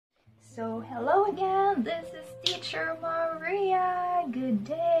So hello again, this is Teacher Maria. Good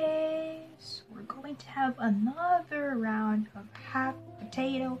day. So we're going to have another round of half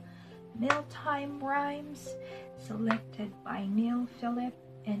potato mealtime rhymes selected by Neil Phillip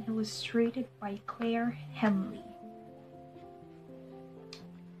and illustrated by Claire Hemley.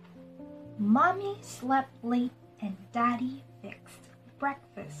 Mommy slept late and Daddy fixed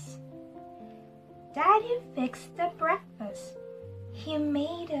breakfast. Daddy fixed the breakfast. He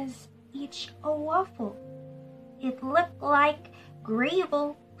made us each a waffle. It looked like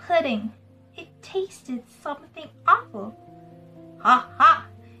gravel pudding. It tasted something awful. Ha ha,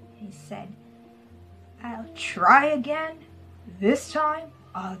 he said. I'll try again. This time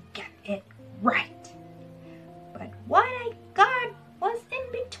I'll get it right. But what I got was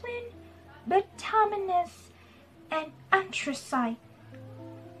in between bituminous and anthracite.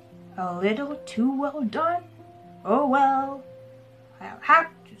 A little too well done. Oh well, I'll have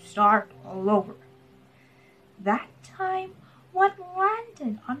to start all over. That time, what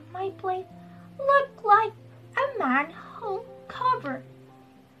landed on my plate looked like a manhole cover.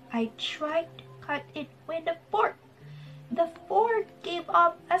 I tried to cut it with a fork. The fork gave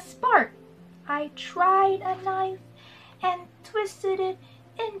off a spark. I tried a knife and twisted it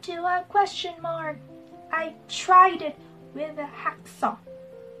into a question mark. I tried it with a hacksaw.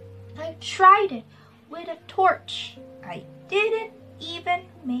 I tried it with a torch. I didn't even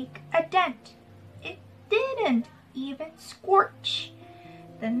make a dent. It didn't even scorch.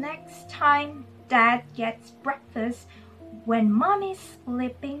 The next time Dad gets breakfast when Mommy's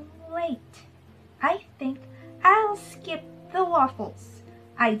sleeping late, I think I'll skip the waffles.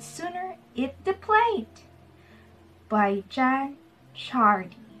 I'd sooner eat the plate. By Jan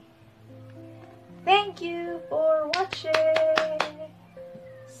Chardy. Thank you for watching.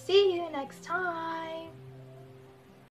 See you next time.